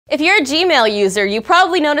If you're a Gmail user, you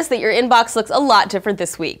probably noticed that your inbox looks a lot different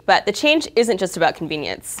this week, but the change isn't just about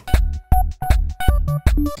convenience.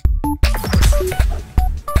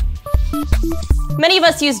 Many of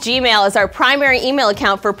us use Gmail as our primary email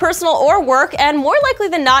account for personal or work, and more likely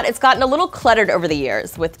than not, it's gotten a little cluttered over the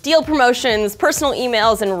years, with deal promotions, personal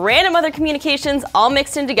emails, and random other communications all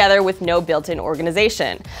mixed in together with no built-in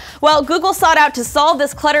organization. Well, Google sought out to solve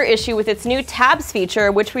this clutter issue with its new Tabs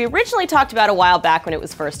feature, which we originally talked about a while back when it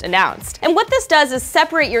was first announced. And what this does is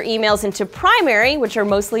separate your emails into primary, which are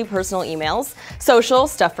mostly personal emails, social,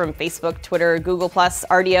 stuff from Facebook, Twitter, Google+,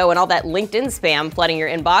 RDO, and all that LinkedIn spam flooding your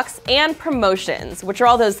inbox, and promotions, which are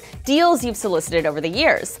all those deals you've solicited over the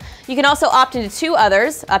years. You can also opt into two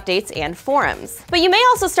others, updates and forums. But you may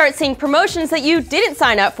also start seeing promotions that you didn't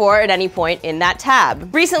sign up for at any point in that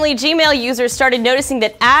tab. Recently, Gmail users started noticing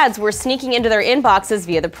that ads were sneaking into their inboxes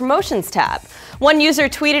via the promotions tab. One user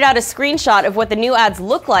tweeted out a screenshot of what the new ads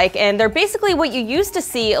look like, and they're basically what you used to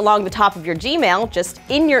see along the top of your Gmail, just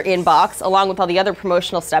in your inbox, along with all the other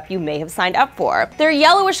promotional stuff you may have signed up for. They're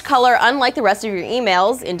yellowish color, unlike the rest of your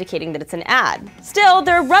emails, indicating that it's an ad. Still,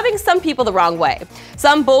 they're rubbing some people the wrong way,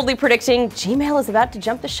 some boldly predicting Gmail is about to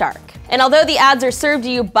jump the shark. And although the ads are served to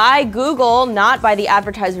you by Google, not by the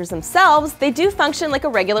advertisers themselves, they do function like a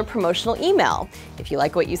regular promotional email. If you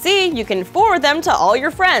like what you see, you can forward them to all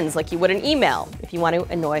your friends like you would an email, if you want to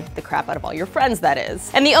annoy the crap out of all your friends, that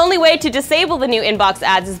is. And the only way to disable the new inbox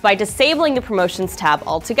ads is by disabling the promotions tab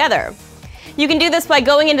altogether. You can do this by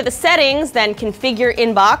going into the settings, then configure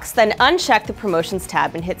inbox, then uncheck the promotions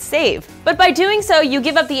tab and hit save. But by doing so, you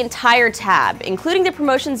give up the entire tab, including the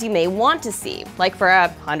promotions you may want to see, like for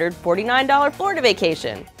a $149 Florida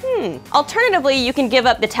vacation. Alternatively, you can give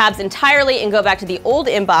up the tabs entirely and go back to the old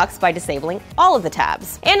inbox by disabling all of the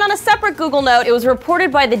tabs. And on a separate Google note, it was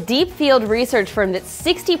reported by the Deep Field research firm that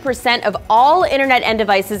 60% of all internet end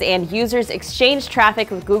devices and users exchange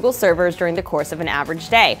traffic with Google servers during the course of an average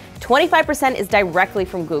day. 25% is directly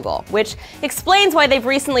from Google, which explains why they've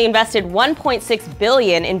recently invested $1.6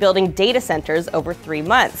 billion in building data centers over 3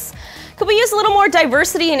 months. Could we use a little more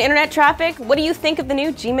diversity in internet traffic? What do you think of the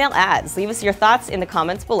new Gmail ads? Leave us your thoughts in the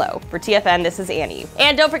comments below. For TFN, this is Annie.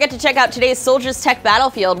 And don't forget to check out today's Soldiers Tech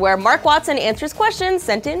Battlefield, where Mark Watson answers questions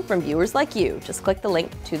sent in from viewers like you. Just click the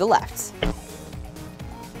link to the left.